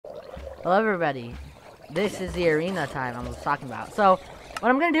Hello everybody, this is the arena time I was talking about. So, what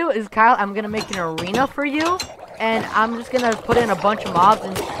I'm gonna do is, Kyle, I'm gonna make an arena for you, and I'm just gonna put in a bunch of mobs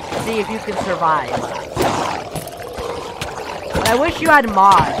and see if you can survive. But I wish you had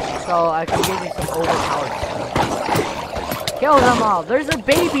mods, so I could give you some overpowered stuff. Kill them all. There's a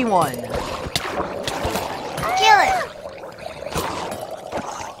baby one. Kill it.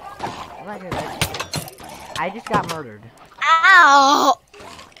 I just got murdered. Ow.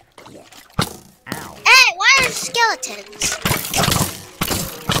 Ow. Hey, why are there skeletons?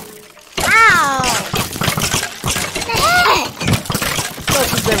 Ow. What the heck?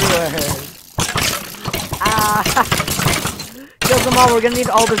 Skeletons everywhere. Ah. Kill them all. We're gonna need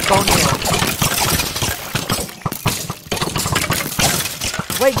all this bone meal.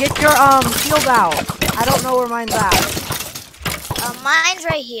 Wait, get your shield out. I don't know where mine's at. Mine's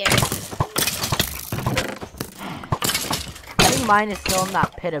right here. I think mine is still in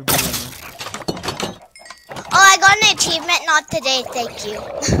that pit of doom. Oh, I got an achievement. Not today, thank you.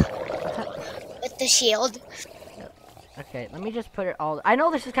 With the shield. Okay, let me just put it all. I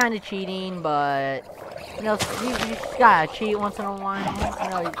know this is kind of cheating, but you know, you just gotta cheat once in a while. You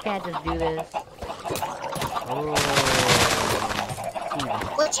know, you can't just do this. Oh.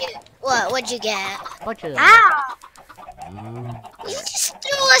 What'd you get? Bunch of them. Ow! You just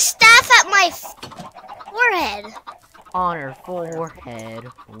threw a staff at my forehead. On her forehead.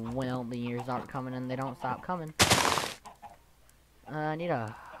 Well, the years aren't coming and they don't stop coming. I need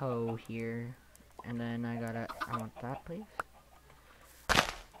a hoe here. And then I want that, please.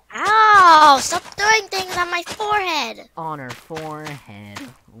 Ow! Stop throwing things on my forehead. On her forehead.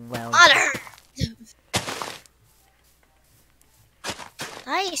 Well. On her.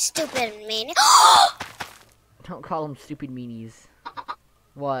 Oh, you stupid meanie. Don't call them stupid meanies.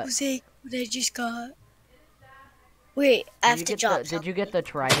 What? Jose, what I just got. Wait, I have to drop. Did you get the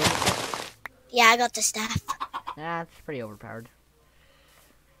trident? Yeah, I got the staff. Nah, it's pretty overpowered.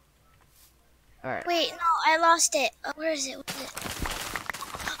 Alright. Wait, no, I lost it. Where is it?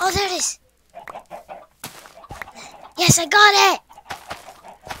 Oh, there it is. Yes, I got it.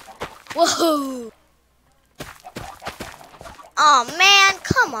 Whoa. Oh man,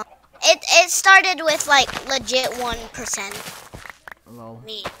 come on. It started with like legit 1%. Hello.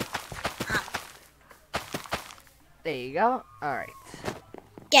 Me. There you go. Alright.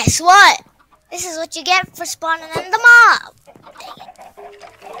 Guess what? This is what you get for spawning in the mob.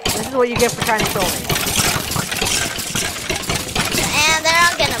 This is what you get for trying to kill me. And then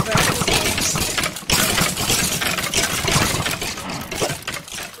I'm gonna burn these.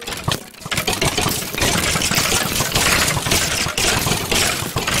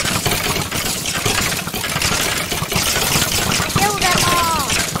 Kill them all.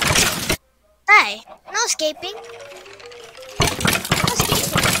 Hey, no escaping. No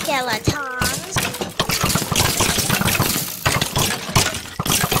escaping, skeletons.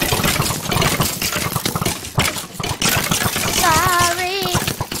 Sorry.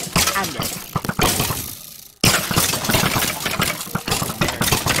 I'm dead.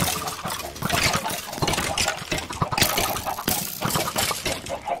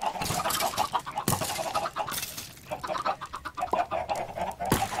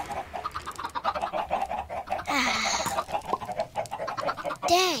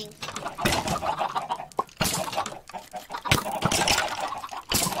 Dang.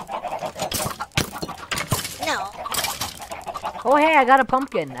 No. Oh hey, I got a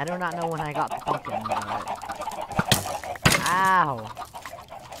pumpkin. I do not know when I got the pumpkin, but... Ow.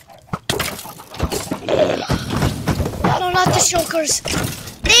 No, not the strokers.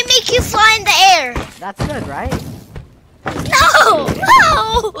 They make you fly in the air. That's good, right? No!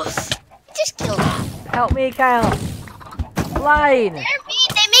 No! Just kill them. Help me, Kyle. Flying. They're mean.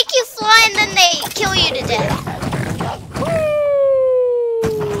 They make you fly and then they kill you to death.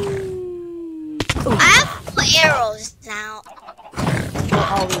 Ooh. I have 4 arrows now. Kill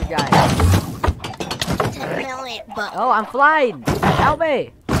all these guys. 10 million, but Oh, I'm flying. Help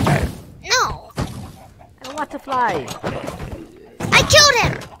me. no. I don't want to fly. I killed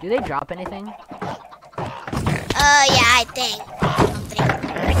him. Do they drop anything? Yeah, I think.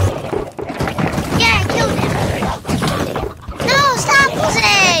 Yeah, I killed him. No, stop,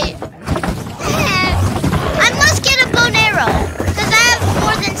 Jose. I must get a bow and arrow because I have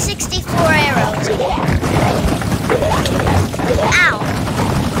more than 64 arrows. Ow.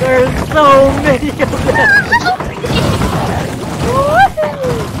 There's so many of them.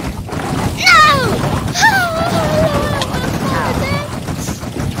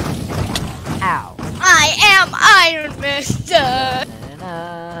 Ow. I am Iron Master.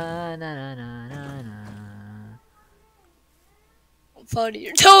 Na, na, na, na, na, na.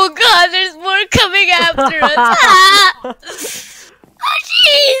 funnier. Oh God, there's more coming after us. Ah! Oh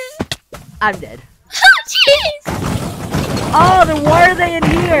jeez. I'm dead. Oh jeez. Oh, then why are they in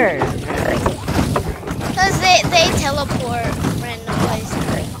here? Because they teleport random places.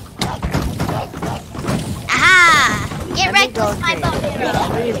 Aha! Get wrecked with my bow arrow.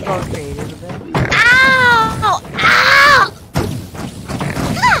 Please go creative a bit. Ow! Ow!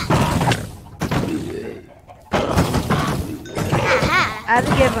 Aha! I have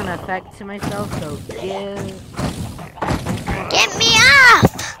to give an effect to myself, so give Get me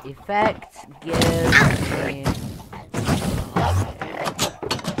up! effect, give me.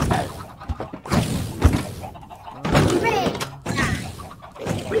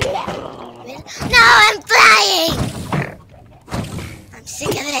 No, I'm flying! I'm sick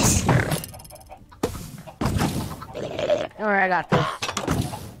of this. Alright, I got this.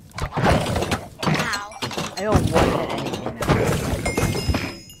 Ow. I don't want to hit anything now.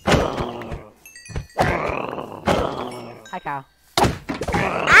 Hi, Kyle.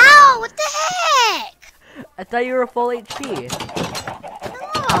 Ow! What the heck? I thought you were full HP.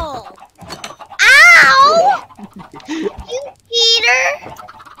 No. Ow! You cheater!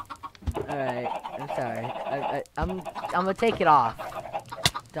 Alright, I'm sorry. I'm gonna take it off.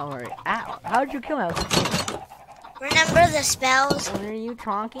 Don't worry. Ow! How did you kill me? I was just- Remember the spells? What are you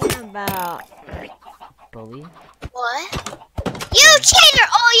talking about? Bully? What? You cheater!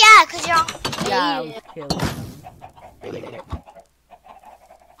 Oh yeah, cause you're on. Yeah, I was killed.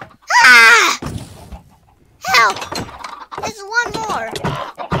 Ah! Help! There's one more.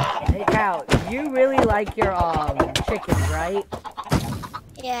 Hey, Kyle, you really like your chickens, right?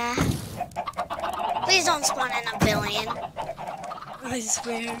 Yeah. Please don't spawn in a billion. I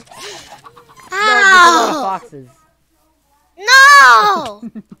swear. No, there's a lot of Ow! foxes. No!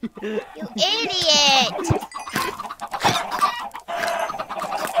 You idiot!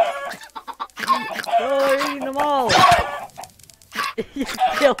 Oh, you're eating them all! You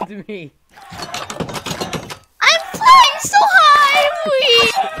killed me! I'm flying so high!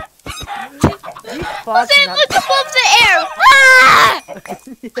 Wait. These foxes Then have- look above the air! Ah!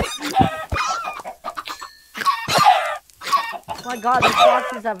 Oh my god, these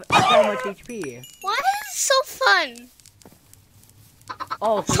foxes have so much HP. Why is it so fun?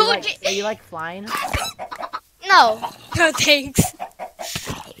 Oh, so you like flying? No. No thanks.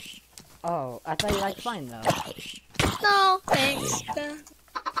 Oh, I thought you liked flying though. No thanks.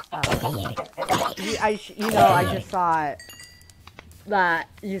 I just thought that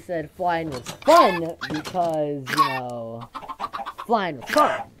you said flying was fun because, flying was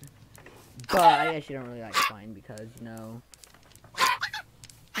fun. But I guess you don't really like flying because, No! I-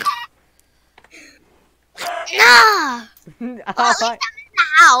 The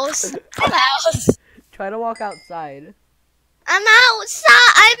house. The house. Try to walk outside. I'm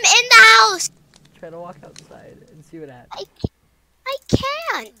outside. I'm in the house. Try to walk outside and see what happens. I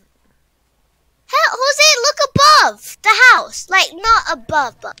can't. Hell, Jose, look above the house. Like, not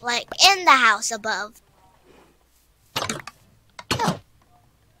above, but like in the house above.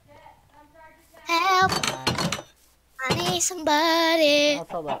 Help. I need somebody. I'll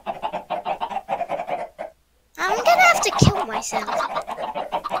tell that. I'm gonna have to kill myself.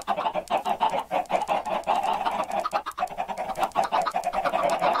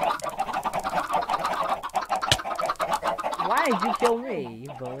 Why did you kill me, you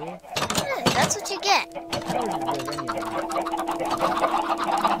bully? Yeah, that's what you get. I don't deserve any of that.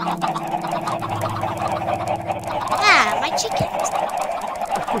 Ah, my chickens.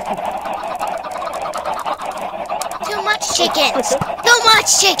 Too much chickens. Too much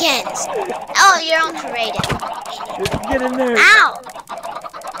chickens. Oh, you're on creative. Get in there. Ow.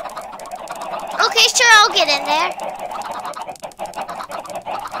 Okay, sure, I'll get in there.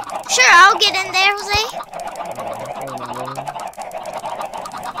 Sure, I'll get in there, Jose.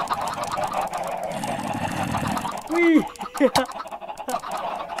 Whee!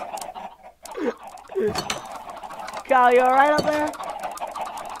 Kyle, you alright up there?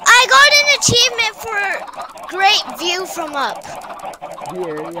 I got an achievement for great view from up.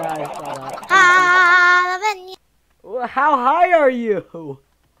 Here, yeah, I saw that. Jalapeño, Well, how high are you?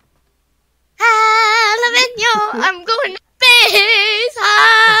 jalapeño, I'm going to space.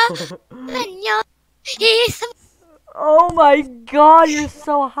 Jalapeño, he's Oh my god, you're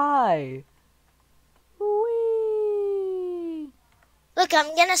so high. Whee! Look,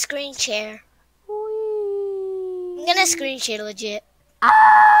 I'm gonna screen share. Whee! I'm gonna screen share legit.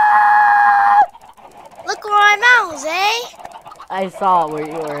 Ah! Look where I'm at, Jose. I saw where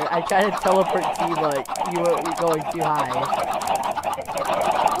you were. I tried to teleport to you, but you were going too high.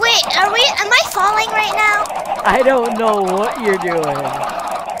 Wait, Wait, am I falling right now? I don't know what you're doing.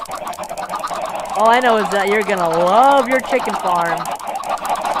 All I know is that you're gonna love your chicken farm.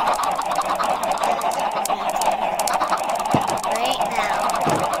 Right now.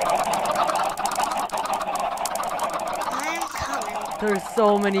 I'm coming. There's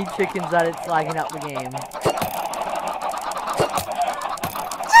so many chickens that it's lagging up the game.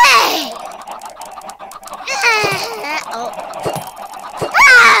 Hey! Oh.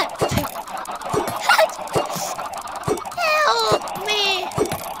 Ah! Help me!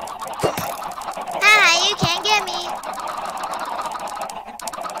 Ah, you can't get me.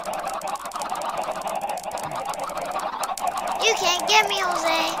 You can't get me,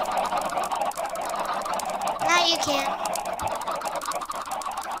 Jose. Now you can.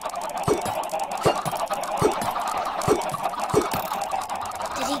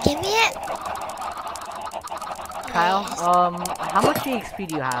 Did he give me it? Kyle, Nice. how much EXP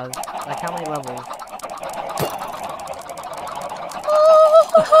do you have? Like, how many levels?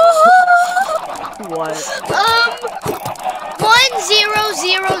 What? 1000.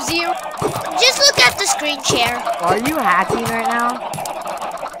 Just look at the screen share. Are you hacking right now?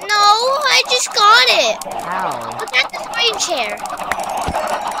 No, I just got it. How? Look at the screen share.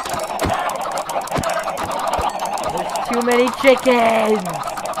 There's too many chickens!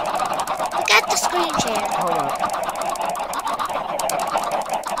 Look at the screen share. Hold up.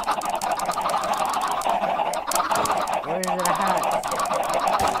 Where is it at?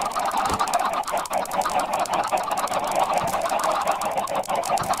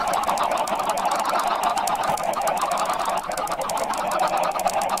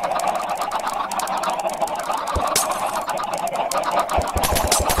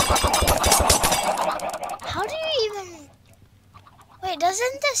 How do you even... Wait,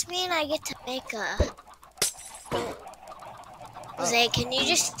 doesn't this mean I get to make a... Jose, can you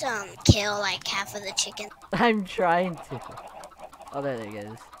just kill like half of the chicken? I'm trying to. Oh, there it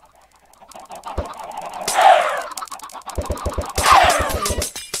is.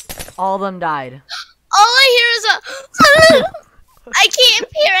 All of them died. All I hear is a... I keep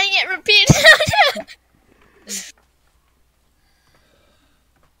hearing it repeat.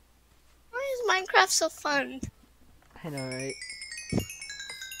 Why is Minecraft so fun? I know, right?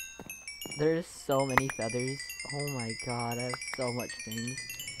 There's so many feathers. Oh my god, I have so much things.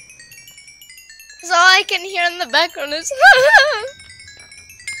 Cause all I can hear in the background is...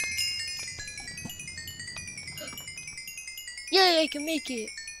 Yay, I can make it.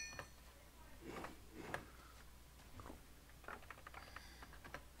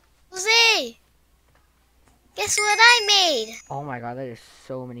 Jose! Guess what I made? Oh my god, there's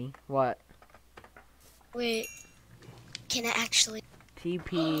so many. What? Wait. Can I actually...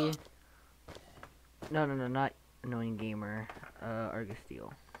 TP. No, not Annoying Gamer. Argus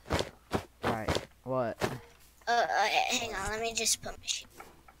Steel. Alright, what? Hang on, let me just put my sheet.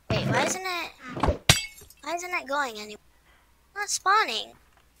 Wait, why isn't it going anywhere? Not spawning.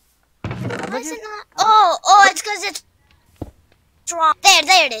 Why is it not? Oh, it's because it's wrong. There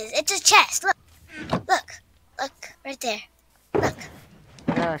it is. It's a chest. Look, right there. Look.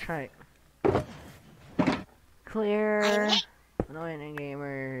 Yeah, that's right. Clear. I made... Annoying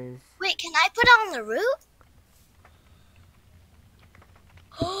Gamers. Wait, can I put it on the roof?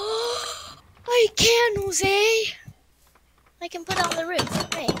 I can, Jose. I can put it on the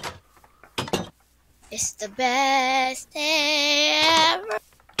roof. Wait. It's the best day ever.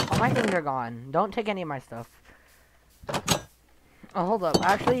 All my things are gone. Don't take any of my stuff. Oh, hold up.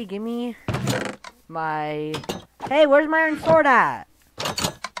 Actually, give me my... Hey, where's my iron sword at?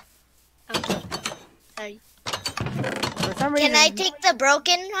 Okay. Sorry. For some reason... Can I take the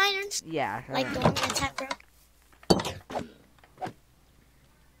broken irons? Yeah. Sure. Like the one that's half broken?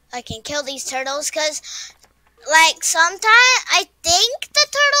 I can kill these turtles because, like, sometimes I think the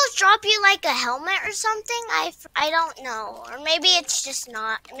turtles drop you like a helmet or something. I don't know. Or maybe it's just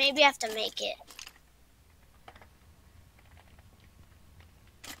not. Maybe I have to make it.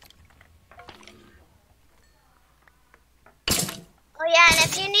 Oh yeah, and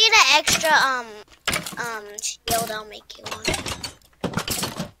if you need an extra shield, I'll make you one.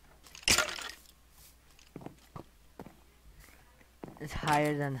 It's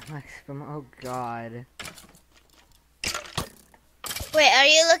higher than maximum. Oh god. Wait, are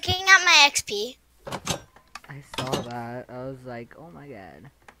you looking at my XP? I saw that. I was like, oh my god.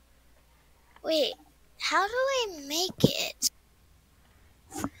 Wait, how do I make it?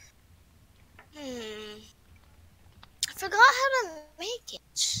 I forgot how to make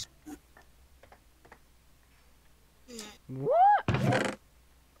it. What?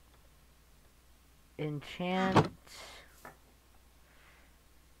 Enchant.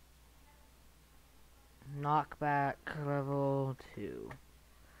 Knockback level 2.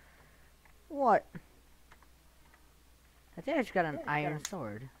 What? I think I just got an iron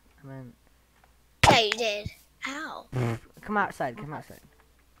sword. I mean, Yeah, you did. Ow. come outside. Come outside.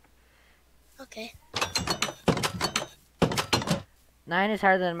 Okay. 9 is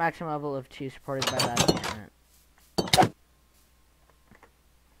higher than the maximum level of 2 supported by that achievement.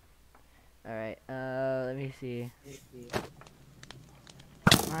 Alright, let me see.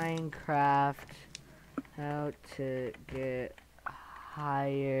 Minecraft, how to get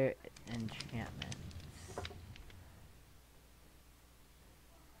higher enchantments.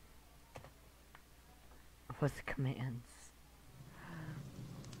 What's the commands?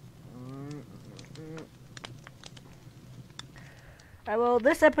 Alright, well,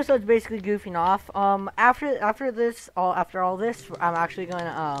 this episode's basically goofing off. After all this, I'm actually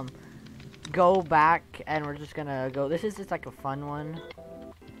gonna go back and we're just gonna go. This is just like a fun one.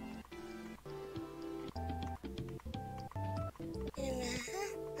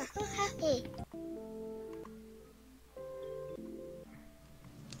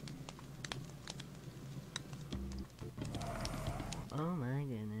 Oh my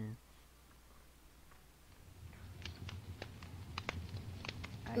goodness.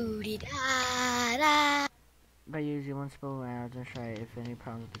 Booty da da. By using one spell arrows and try if any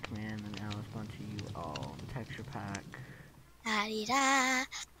problems with the command, then I'll respond to you all. Texture pack. Da di da.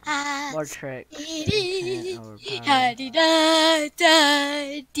 Ah. More trick. Dee Overpower. da da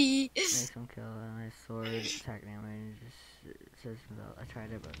da dee. Make some kill and my sword attack damage. It says I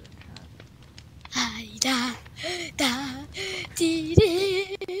tried it, but it can't. Da da dee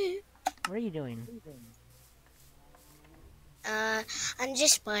dee. What are you doing? I'm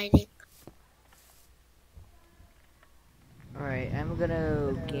just mining. Alright, I'm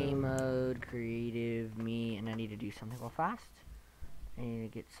gonna game mode, creative, me, and I need to do something real fast. I need to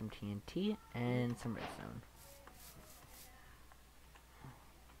get some TNT and some redstone.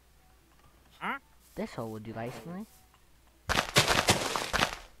 This hole would do nicely.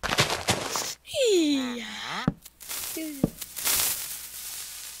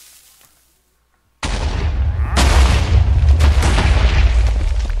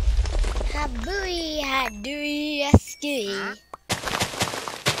 Habooey, hadooey, askooey.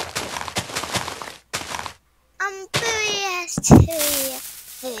 Booey,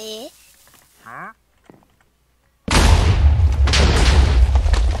 astooey.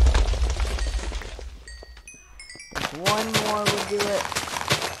 One more would do it.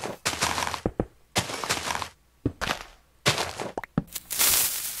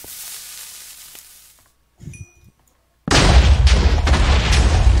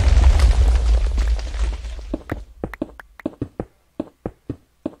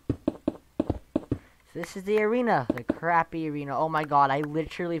 This is the arena, the crappy arena. Oh my god, I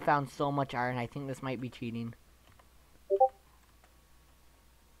literally found so much iron. I think this might be cheating.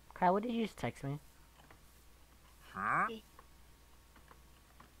 Kyle, what did you just text me?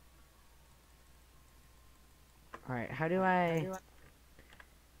 Alright, how do I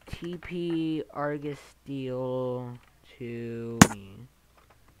TP Argus Steel to me?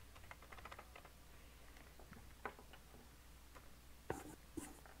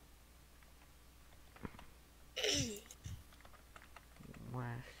 West.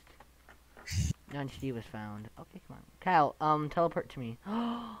 Non-CD was found. Okay, come on. Kyle, teleport to me.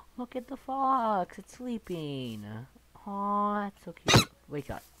 Oh, look at the fox. It's sleeping. Oh, that's so cute. Wake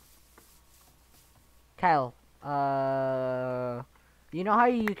up. Kyle, you know how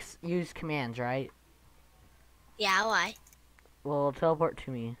you use commands, right? Yeah, why? Well, teleport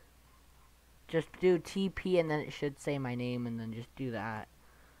to me. Just do TP and then it should say my name and then just do that.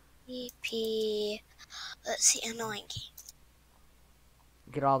 TP. Let's see, annoying games.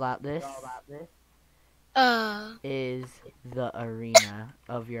 Get all that. This is the arena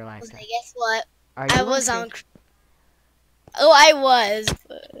of your lifetime. Okay, guess what? Are you I was on. Oh, I was.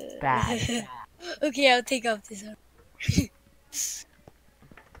 bad? Okay, I'll take off this one.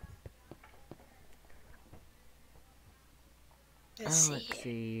 Let's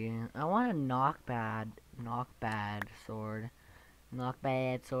see. I want a knock bad sword. Knock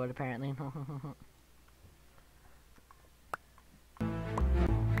bad sword, apparently.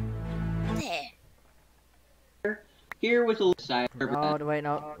 There. Here with a side. Oh, wait,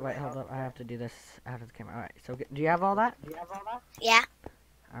 no. Wait, hold up. I have to do this out of the camera. Alright, so do you have all that? Yeah.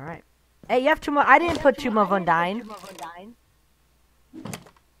 Alright. Hey, you have I didn't put Tomb of Undying.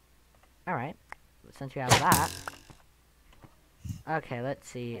 Alright. Since you have that. Okay, let's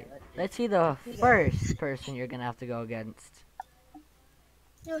see. Let's see the first person you're gonna have to go against.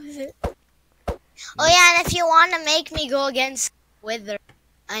 What is it? Oh yeah, and if you want to make me go against Wither,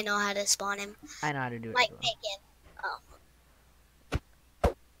 I know how to spawn him. I know how to do it. Like As well. make it. Oh.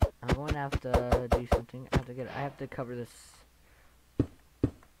 I'm going to have to do something. I have to cover this.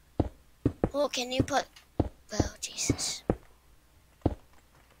 Oh, can you put? Oh, Jesus.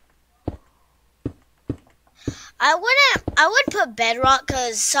 I would put bedrock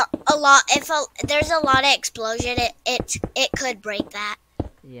because there's a lot of explosion, it could break that.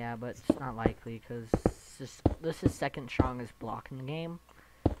 Yeah, but it's not likely because this is second strongest block in the game.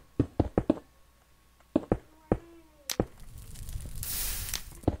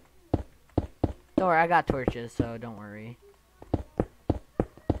 Don't worry, I got torches, so don't worry.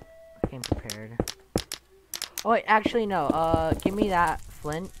 I came prepared. Oh wait, actually no. Give me that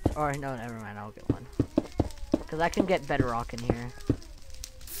flint, or no, never mind. I'll get one. Cause I can get bedrock in here.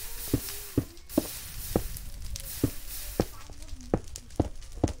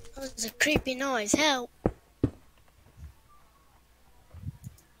 That was a creepy noise. Help!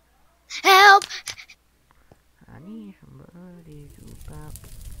 Help! I need somebody to pop.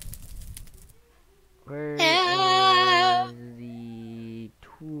 Where Help! is the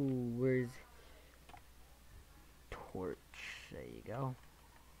tool? Where's torch? There you go.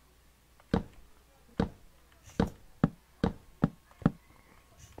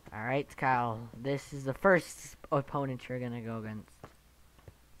 Alright, Kyle. This is the first opponent you're gonna go against.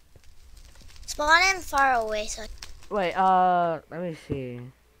 Spawn in far away, so. Wait, let me see.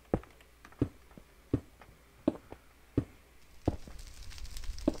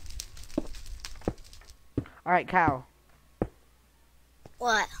 Alright, Kyle.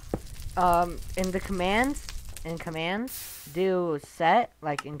 What? In commands, do set,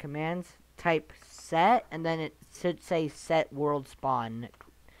 like in commands, type set, and then it should say set world spawn.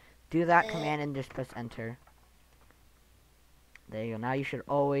 Do that command and just press enter. There you go. Now you should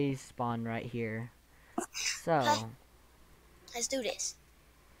always spawn right here. So. Let's do this.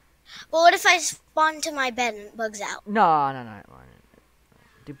 But what if I spawn to my bed and it bugs out? No.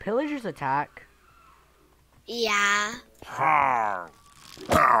 Do pillagers attack? Yeah. How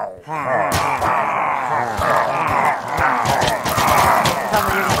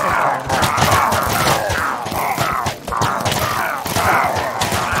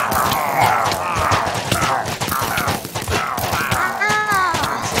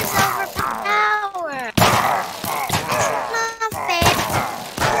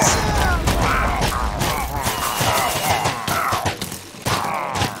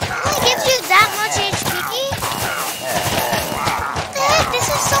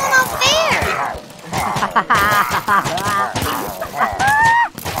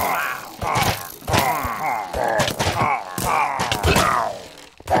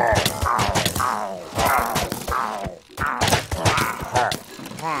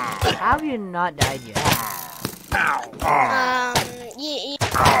have you not died yet? You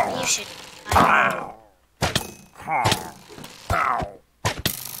should.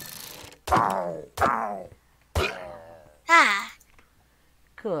 Ah.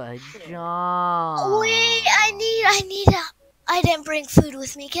 Good job. Wait, I didn't bring food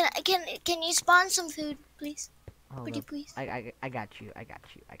with me. Can you spawn some food, please? Would you please? I got you. Oh,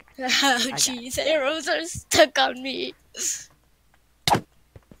 jeez, arrows are stuck on me.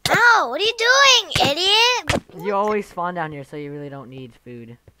 Ow, what are you doing, idiot? You always spawn down here, so you really don't need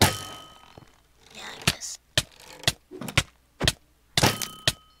food. Yeah, I guess.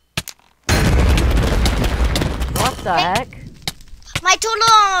 What the heck? My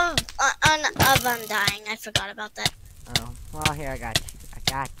total of undying. I forgot about that. Oh, well, here, I got you.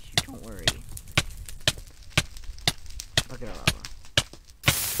 Don't worry. Look at it, Lava.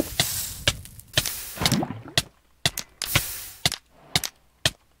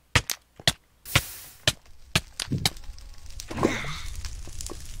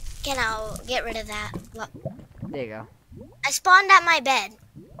 Okay, now get rid of that. Look. There you go. I spawned at my bed.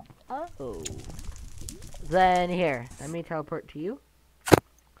 Oh. Then here, let me teleport to you.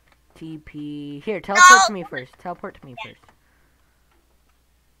 TP. Here, teleport to me first. Teleport to me first.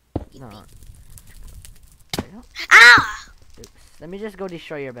 No. There you go. Ah! Oops. Let me just go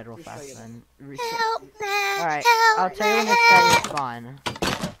destroy your bed real fast then. Help me! Alright, Help I'll tell you when to set your spawn.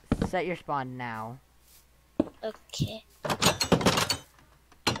 Set your spawn now. Okay.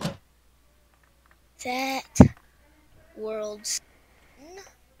 That world's.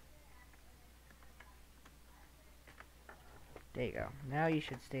 There you go. Now you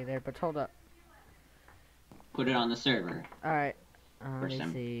should stay there, but hold up. Put it on the server. Alright. Let First me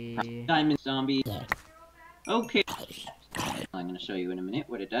time. see. Diamond zombie. Okay. I'm gonna show you in a minute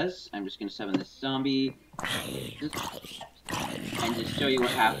what it does. I'm just gonna summon this zombie. and just show you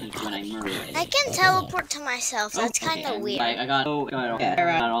what happens when I murder it. I can teleport to myself. That's kind of and weird. I got all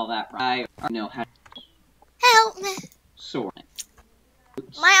that. I know how to Help me. sword.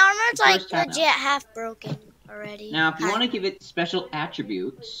 My armor's like First time legit half broken already. Now, if you want to give it special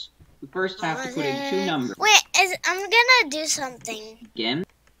attributes, we first have to put in 2 numbers. Wait, I'm gonna do something. Again,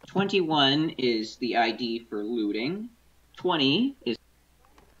 21 is the ID for looting. 20 is...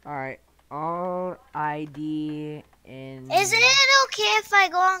 Alright, all ID in... Isn't it okay if I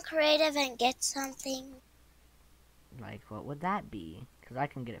go on creative and get something? Like, what would that be? Because I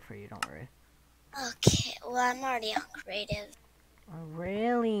can get it for you, don't worry. Okay, well, I'm already on creative. Oh,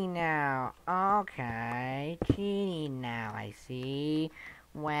 really now? Okay, cheating now, I see.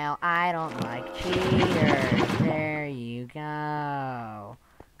 Well, I don't like cheaters. There you go. I'm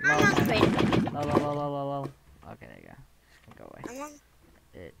on creative. Low. Okay, there you go. It's gonna go away. I'm on...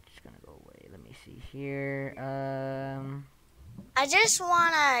 It's gonna go away. Let me see here. I just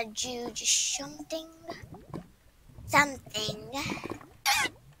wanna do just something.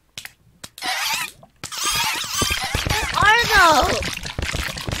 What are those?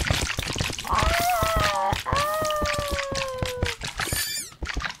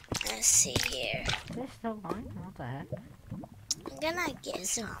 Let's see here. Is this still going? What the heck? I'm gonna get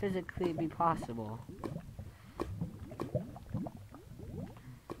some. Physically be possible.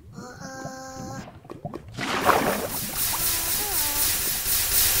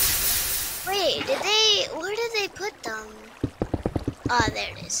 Wait, where did they put them? Ah, there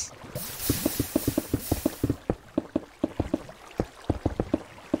it is.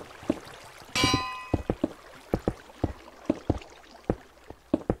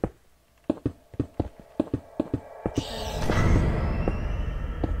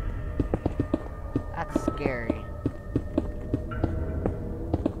 That's scary.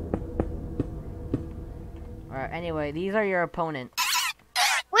 Alright, anyway, these are your opponents.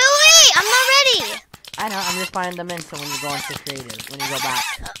 Wait, I'm not ready. I know, I'm just finding them in so when you go into creative, when you go back.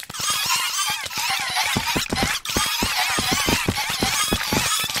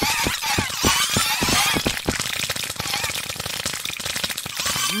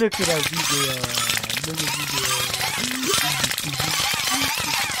 Look at our video. Look at video.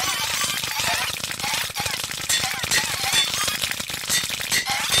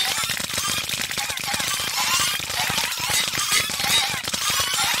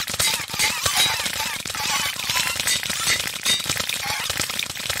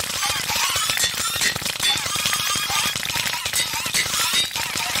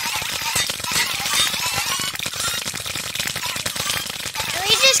 Let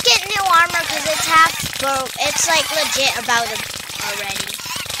me just get new armor because it's half broke. It's like legit about it already.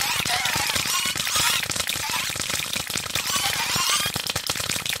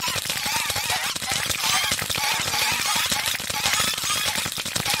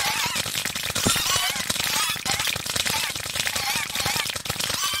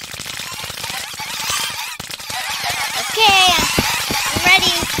 Okay, I'm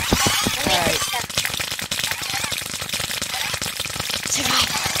ready. Let me get stuff.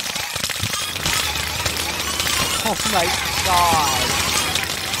 Survival. Oh my god.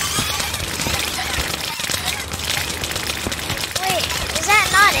 Wait, is that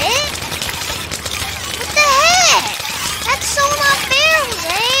not it? What the heck? That's so not fair,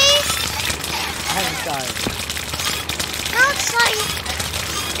 Jose. I haven't died. Now it's like...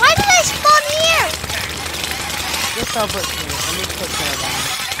 Why did I spawn here? Just teleport to me. Let me put that down.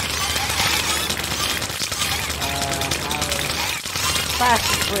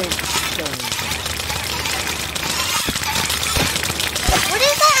 Fastest way to kill me. What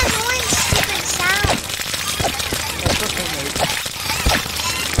is that annoying stupid sound? It's okay, mate.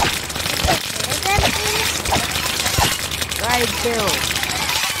 Is that please? Ride build.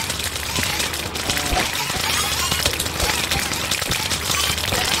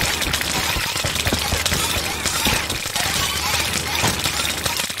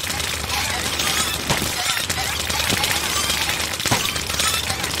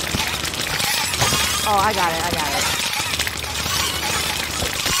 Oh, I got it.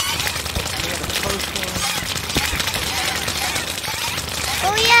 We have a potion.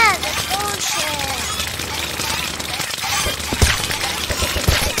 Oh yeah, the potion.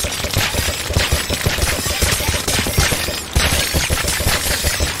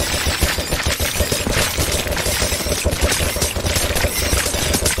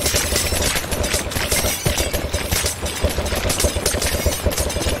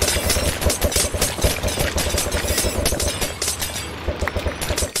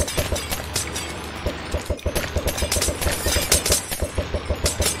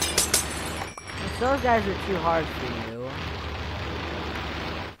 Those guys are too hard for you.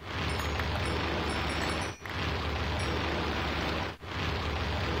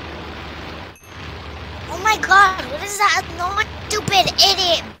 my god, what is that annoying, stupid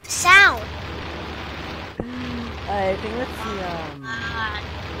idiot sound? I think that's the,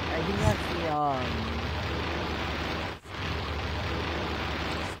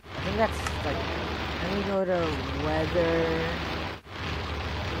 I think that's, like, let me go to weather,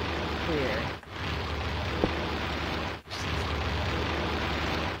 clear.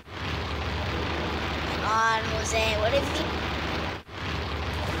 God, Jose, what if you...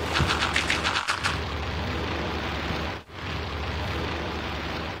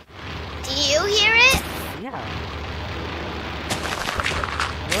 Do you hear it? Yeah.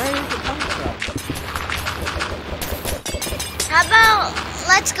 Where is it coming from? How about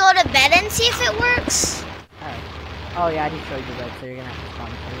let's go to bed and see if it works? Alright. Oh yeah, I just showed you that, so you're gonna have to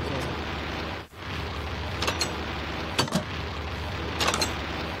spawn crazy.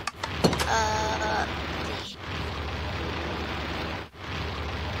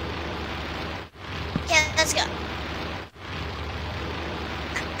 Yeah, let's go.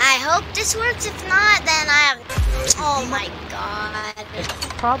 I hope this works. If not, then I have... Oh my god. It's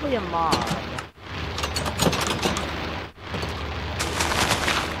probably a mob.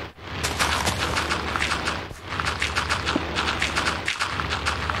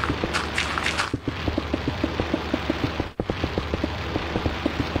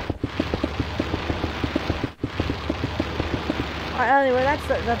 Alright, anyway,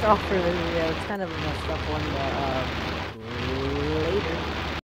 that's all for the video. It's kind of a messed up one, but